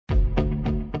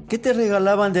¿Qué te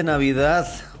regalaban de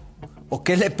Navidad? ¿O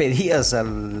qué le pedías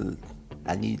al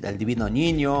divino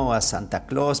niño, a Santa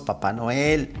Claus, Papá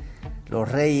Noel, los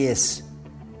reyes?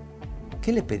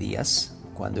 ¿Qué le pedías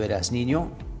cuando eras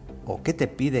niño? ¿O qué te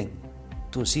piden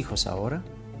tus hijos ahora?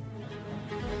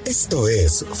 Esto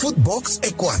es Footbox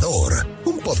Ecuador,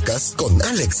 un podcast con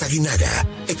Álex Aguinaga,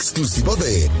 exclusivo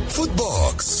de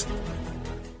Footbox.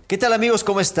 ¿Qué tal, amigos?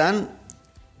 ¿Cómo están?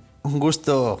 Un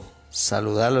gusto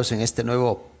saludarlos en este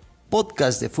nuevo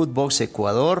podcast de Footbox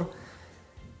Ecuador.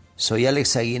 Soy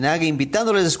Álex Aguinaga,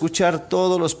 invitándoles a escuchar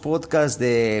todos los podcasts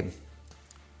de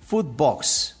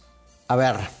Footbox. A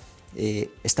ver,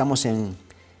 estamos en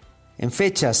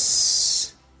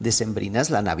fechas decembrinas,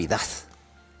 la Navidad.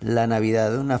 La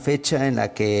Navidad, una fecha en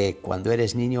la que cuando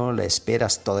eres niño la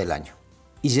esperas todo el año.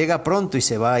 Y llega pronto y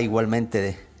se va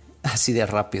igualmente así de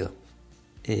rápido.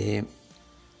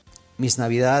 Mis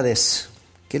Navidades,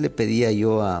 ¿qué le pedía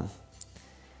yo a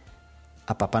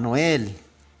Papá Noel,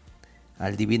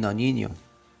 al divino niño?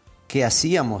 ¿Qué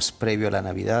hacíamos previo a la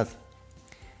Navidad?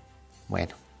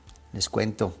 Bueno, les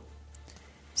cuento.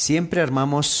 Siempre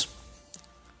armamos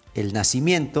el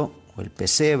nacimiento o el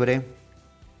pesebre.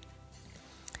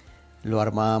 Lo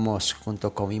armábamos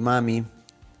junto con mi mami,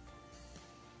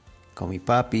 con mi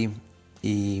papi,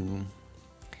 y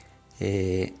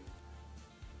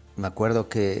me acuerdo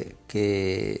que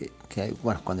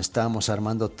bueno, cuando estábamos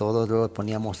armando todo, luego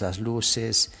poníamos las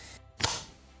luces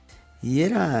y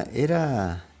era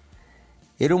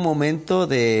un momento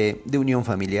de unión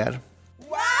familiar.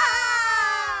 ¡Wow!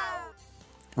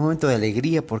 Un momento de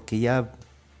alegría porque ya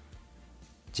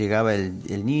llegaba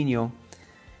el niño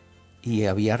y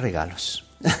había regalos.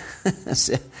 O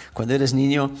sea, cuando eres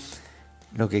niño,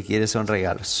 lo que quieres son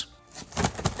regalos.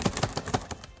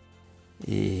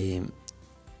 Y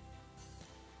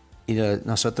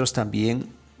nosotros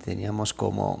también teníamos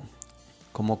como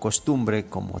costumbre,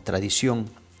 como tradición,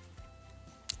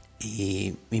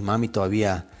 y mi mami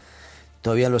todavía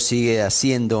lo sigue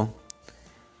haciendo,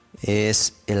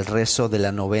 es el rezo de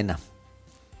la novena.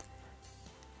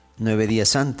 9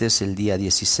 días antes, el día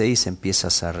 16,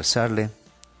 empiezas a rezarle,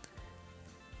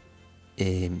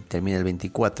 termina el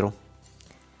 24,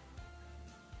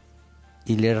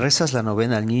 y le rezas la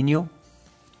novena al niño.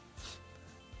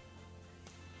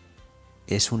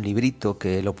 Es un librito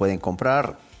que lo pueden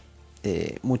comprar,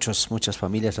 muchas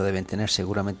familias lo deben tener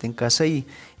seguramente en casa, y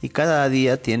cada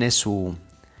día tiene su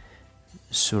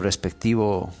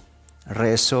respectivo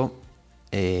rezo.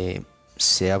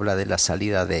 Se habla de la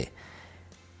salida de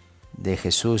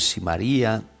Jesús y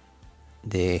María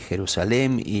de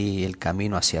Jerusalén y el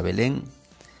camino hacia Belén,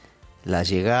 la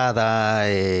llegada,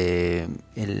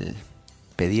 el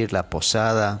pedir la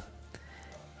posada,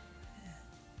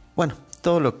 bueno,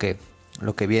 todo lo que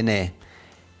viene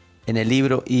en el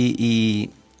libro,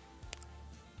 y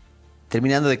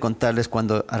terminando de contarles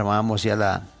cuando armábamos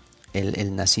ya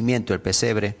el nacimiento, el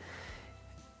pesebre,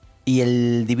 y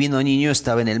el divino niño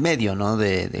estaba en el medio, ¿no?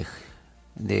 de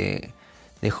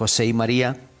José y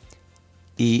María,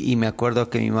 y me acuerdo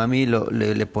que mi mami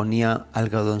le ponía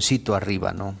algodoncito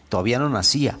arriba, ¿no? Todavía no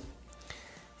nacía,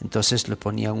 entonces le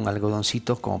ponía un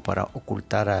algodoncito como para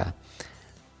ocultar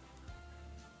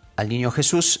al niño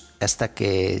Jesús hasta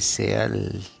que sea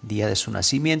el día de su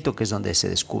nacimiento, que es donde se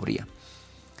descubría.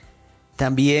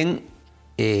 También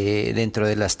dentro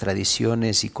de las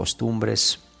tradiciones y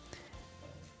costumbres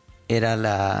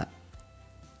era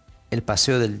el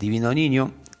paseo del divino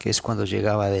niño, que es cuando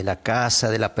llegaba de la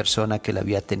casa de la persona que la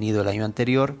había tenido el año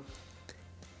anterior,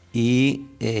 y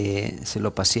se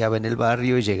lo paseaba en el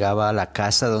barrio y llegaba a la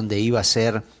casa donde iba a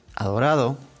ser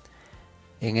adorado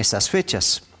en esas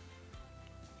fechas.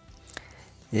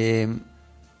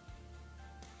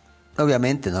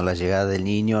 Obviamente, ¿no? La llegada del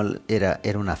niño era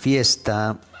una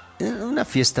fiesta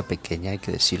pequeña, hay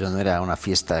que decirlo, no era una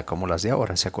fiesta como las de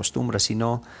ahora se acostumbra,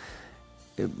 sino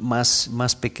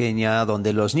más pequeña,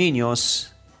 donde los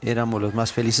niños éramos los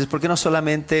más felices, porque no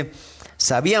solamente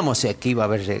sabíamos que iba a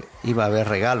haber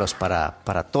regalos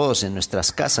para todos en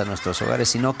nuestras casas, en nuestros hogares,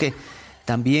 sino que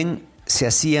también se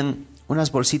hacían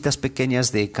unas bolsitas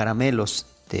pequeñas de caramelos,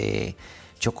 de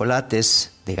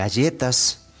chocolates, de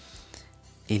galletas,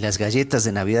 y las galletas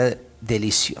de Navidad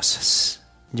deliciosas.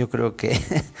 Yo creo que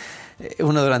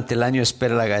uno durante el año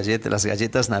espera las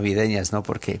galletas navideñas, ¿no?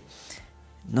 Porque,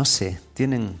 no sé,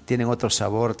 tienen otro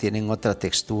sabor, tienen otra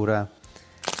textura,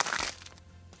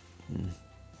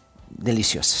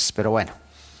 deliciosas. Pero bueno,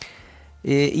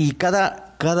 y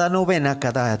cada novena,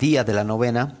 cada día de la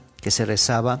novena que se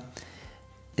rezaba,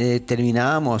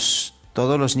 terminábamos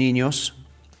todos los niños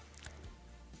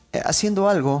haciendo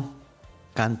algo,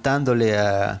 cantándole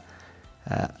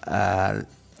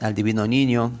al Divino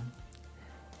Niño,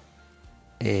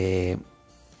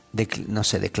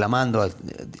 declamando,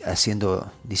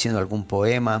 diciendo algún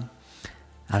poema.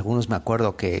 Algunos me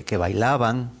acuerdo que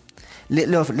bailaban.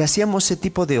 Le hacíamos ese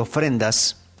tipo de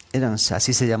ofrendas,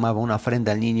 así se llamaba, una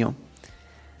ofrenda al niño.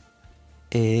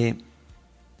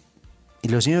 Y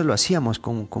los niños lo hacíamos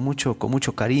con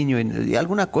mucho cariño. Y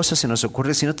alguna cosa se nos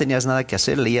ocurre, si no tenías nada que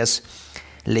hacer, leías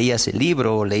el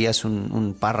libro, o leías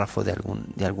un párrafo de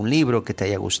algún libro que te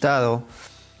haya gustado.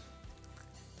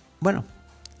 Bueno,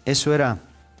 eso era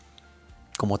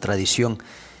como tradición.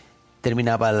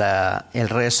 Terminaba el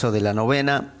rezo de la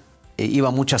novena,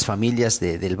 iban muchas familias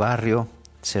del barrio,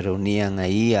 se reunían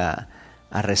ahí a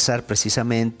rezar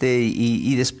precisamente,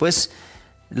 y después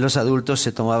los adultos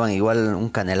se tomaban igual un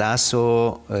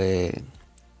canelazo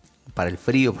para el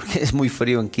frío, porque es muy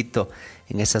frío en Quito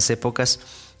en esas épocas,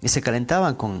 y se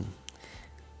calentaban con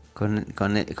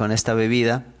esta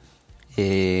bebida.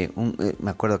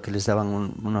 Me acuerdo que les daban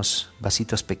unos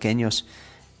vasitos pequeños,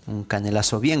 un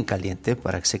canelazo bien caliente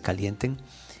para que se calienten,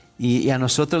 y a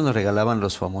nosotros nos regalaban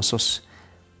las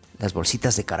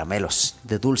bolsitas de caramelos,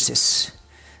 de dulces,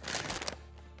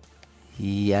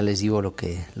 y ya les digo lo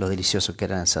delicioso que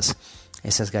eran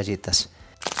esas galletas.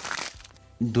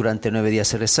 Durante 9 días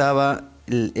se rezaba,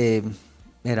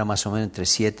 era más o menos entre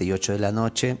 7 y 8 de la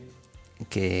noche,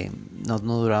 que no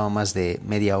duraba más de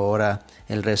media hora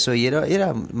el rezo, y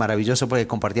era maravilloso porque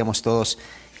compartíamos todos,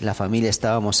 la familia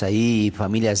estábamos ahí, y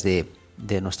familias de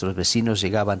nuestros vecinos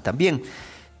llegaban también,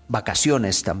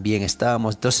 vacaciones también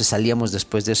estábamos, entonces salíamos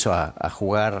después de eso a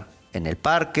jugar en el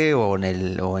parque o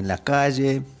en la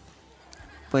calle,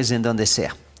 pues en donde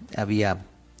sea. Había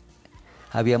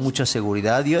mucha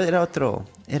seguridad.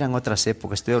 Eran otras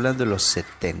épocas, estoy hablando de los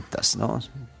 70s, ¿no?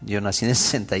 Yo nací en el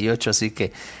 68, así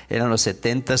que eran los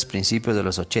 70s, principios de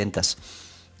los 80s.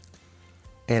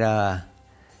 Era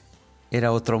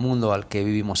otro mundo al que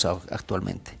vivimos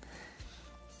actualmente.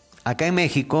 Acá en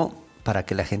México, para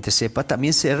que la gente sepa,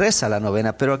 también se reza la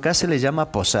novena, pero acá se le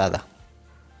llama posada.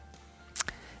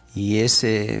 Y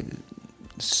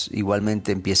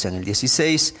igualmente empieza en el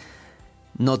 16.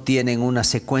 No tienen una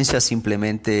secuencia,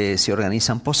 simplemente se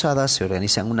organizan posadas, se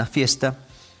organizan una fiesta,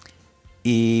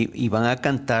 y van a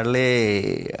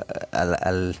cantarle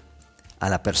a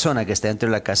la persona que está dentro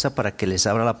de la casa para que les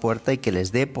abra la puerta y que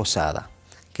les dé posada,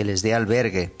 que les dé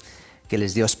albergue, que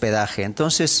les dé hospedaje.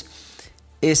 Entonces,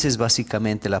 esa es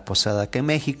básicamente la posada. Que en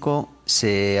México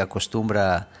se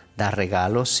acostumbra a dar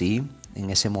regalos, sí. En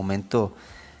ese momento,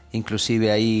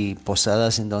 inclusive hay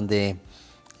posadas en donde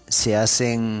se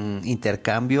hacen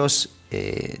intercambios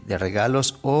de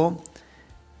regalos, o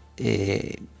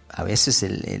a veces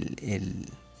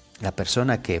la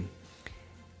persona que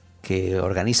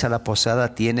organiza la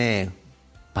posada tiene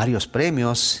varios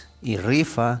premios y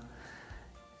rifa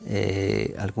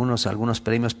algunos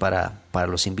premios para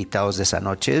los invitados de esa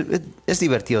noche. Es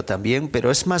divertido también,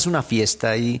 pero es más una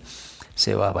fiesta, y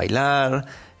se va a bailar,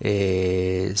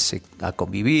 a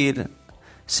convivir.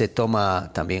 Se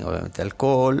toma también, obviamente,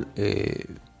 alcohol.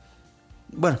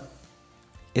 Bueno,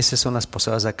 esas son las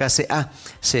posadas de acá.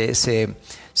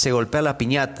 Se golpea la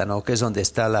piñata, ¿no? Que es donde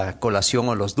está la colación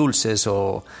o los dulces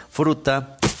o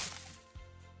fruta.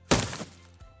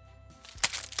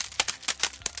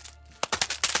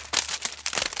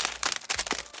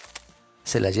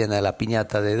 Se la llena la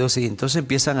piñata de dulce, y entonces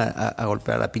empiezan a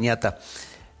golpear la piñata.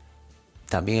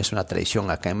 También es una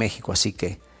tradición acá en México, así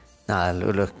que nada,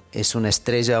 es una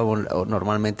estrella, o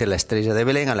normalmente la estrella de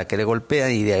Belén, a la que le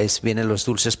golpean, y de ahí vienen los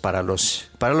dulces para los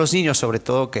niños, sobre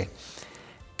todo, que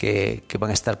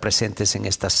van a estar presentes en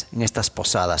estas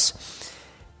posadas.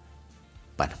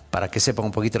 Bueno, para que sepan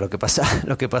un poquito lo que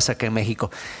pasa acá en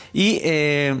México. Y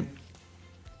 ¿qué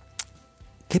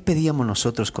pedíamos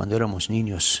nosotros cuando éramos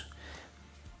niños?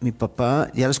 Mi papá,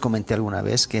 ya les comenté alguna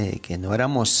vez que no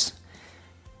éramos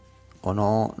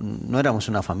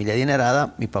una familia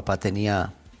adinerada. Mi papá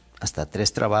tenía hasta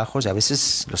 3 trabajos, y a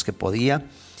veces los que podía,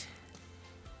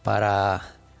 para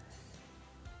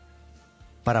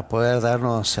poder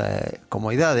darnos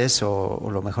comodidades o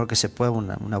lo mejor que se pueda,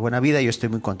 una buena vida. Yo estoy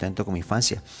muy contento con mi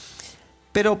infancia.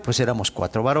 Pero pues éramos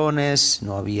 4 varones,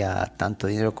 no había tanto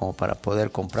dinero como para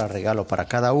poder comprar regalo para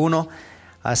cada uno.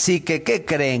 Así que, ¿qué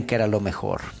creen que era lo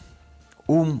mejor?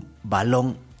 Un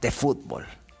balón de fútbol.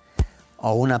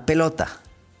 O una pelota,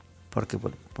 porque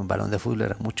bueno, un balón de fútbol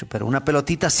era mucho, pero una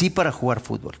pelotita sí para jugar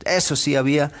fútbol. Eso sí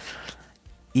había,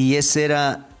 y ese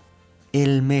era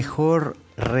el mejor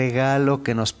regalo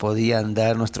que nos podían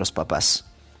dar nuestros papás.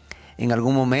 En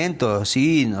algún momento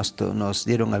sí nos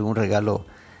dieron algún regalo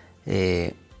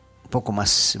un poco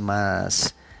más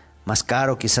más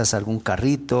caro, quizás algún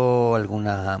carrito,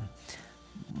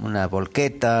 una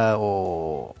volqueta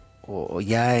o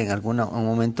ya en un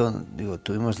momento, digo,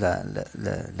 tuvimos la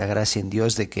gracia en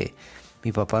Dios de que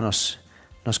mi papá nos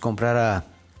comprara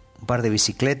un par de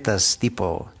bicicletas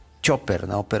tipo chopper,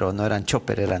 ¿no? Pero no eran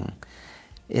chopper,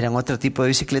 eran otro tipo de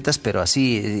bicicletas, pero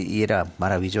así, y era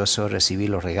maravilloso recibir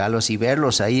los regalos y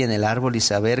verlos ahí en el árbol y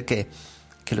saber que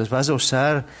los vas a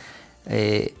usar.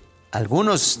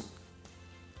 Algunos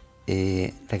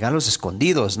regalos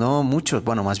escondidos, ¿no? Muchos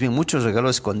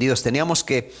regalos escondidos. Teníamos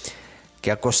que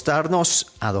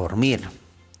acostarnos a dormir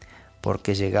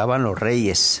porque llegaban los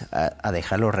reyes a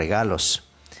dejar los regalos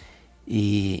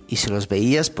y si los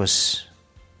veías, pues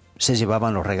se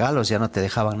llevaban los regalos, ya no te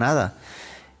dejaban nada.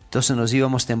 Entonces nos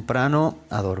íbamos temprano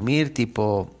a dormir,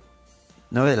 tipo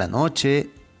 9 de la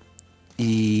noche,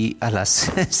 y a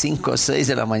las 5 o 6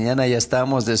 de la mañana ya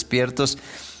estábamos despiertos,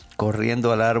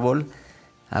 corriendo al árbol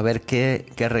a ver qué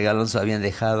regalos habían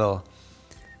dejado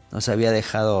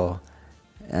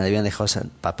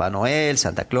Papá Noel,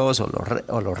 Santa Claus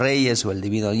o los Reyes o el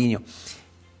Divino Niño.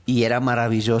 Y era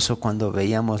maravilloso cuando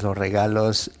veíamos los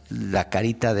regalos, la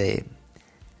carita de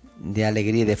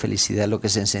alegría y de felicidad, lo que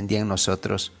se encendía en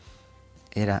nosotros.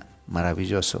 Era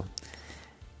maravilloso.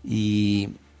 Y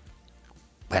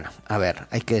bueno, a ver,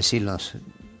 hay que decirnos,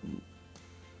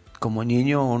 como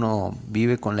niño uno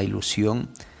vive con la ilusión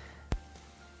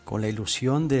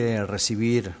de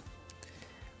recibir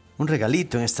un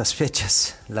regalito en estas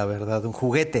fechas, la verdad, un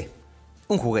juguete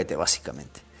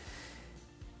básicamente.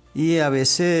 Y a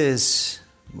veces,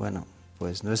 bueno,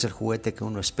 pues no es el juguete que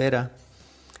uno espera.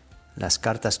 Las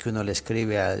cartas que uno le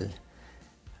escribe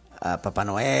a Papá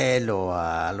Noel o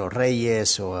a los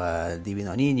Reyes o al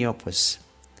Divino Niño, pues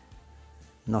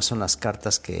no son las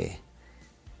cartas que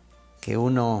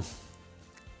uno,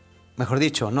 mejor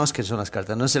dicho, no es que son las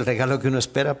cartas, no es el regalo que uno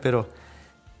espera, pero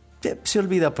se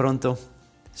olvida pronto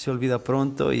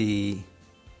y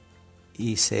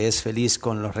se es feliz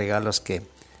con los regalos que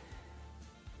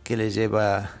le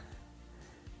lleva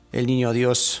el Niño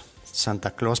Dios,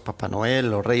 Santa Claus, Papá Noel,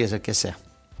 los Reyes, el que sea.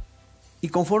 Y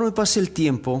conforme pasa el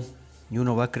tiempo y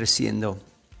uno va creciendo,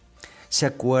 se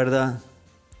acuerda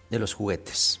de los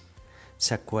juguetes,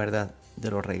 se acuerda de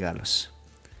los regalos.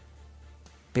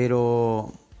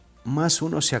 Pero más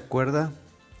uno se acuerda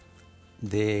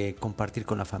de compartir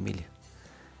con la familia,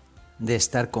 de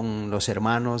estar con los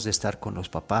hermanos, de estar con los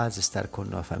papás, de estar con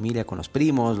la familia, con los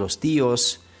primos, los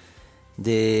tíos,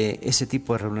 de ese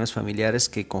tipo de reuniones familiares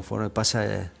que conforme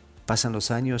pasan los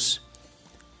años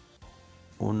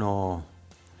uno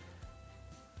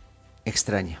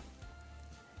extraña.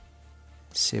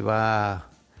 Se va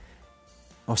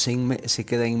o se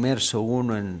queda inmerso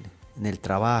uno en el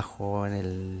trabajo, en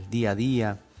el día a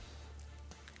día,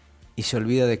 y se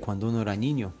olvida de cuando uno era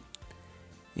niño,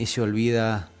 y se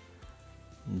olvida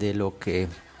de lo que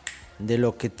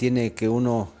tiene que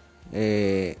uno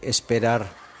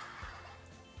esperar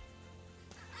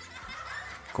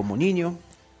como niño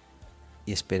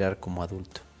y esperar como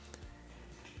adulto.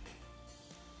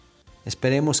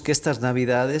 Esperemos que estas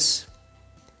Navidades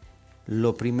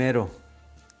lo primero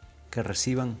que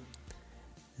reciban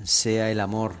sea el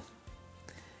amor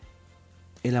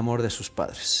de sus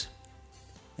padres.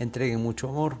 Entreguen mucho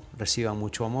amor, reciban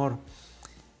mucho amor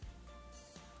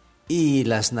y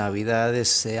las Navidades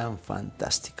sean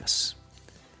fantásticas.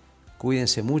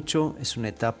 Cuídense mucho, es una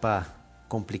etapa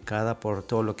complicada por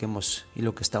todo lo que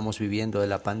estamos viviendo de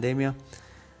la pandemia,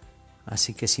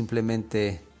 así que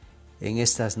simplemente en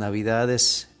estas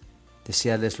Navidades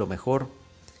desearles lo mejor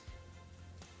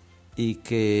y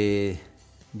que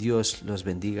Dios los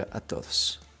bendiga a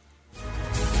todos.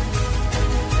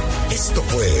 Esto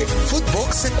fue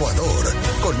Footbox Ecuador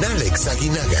con Álex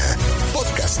Aguinaga,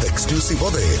 podcast exclusivo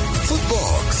de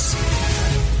Footbox.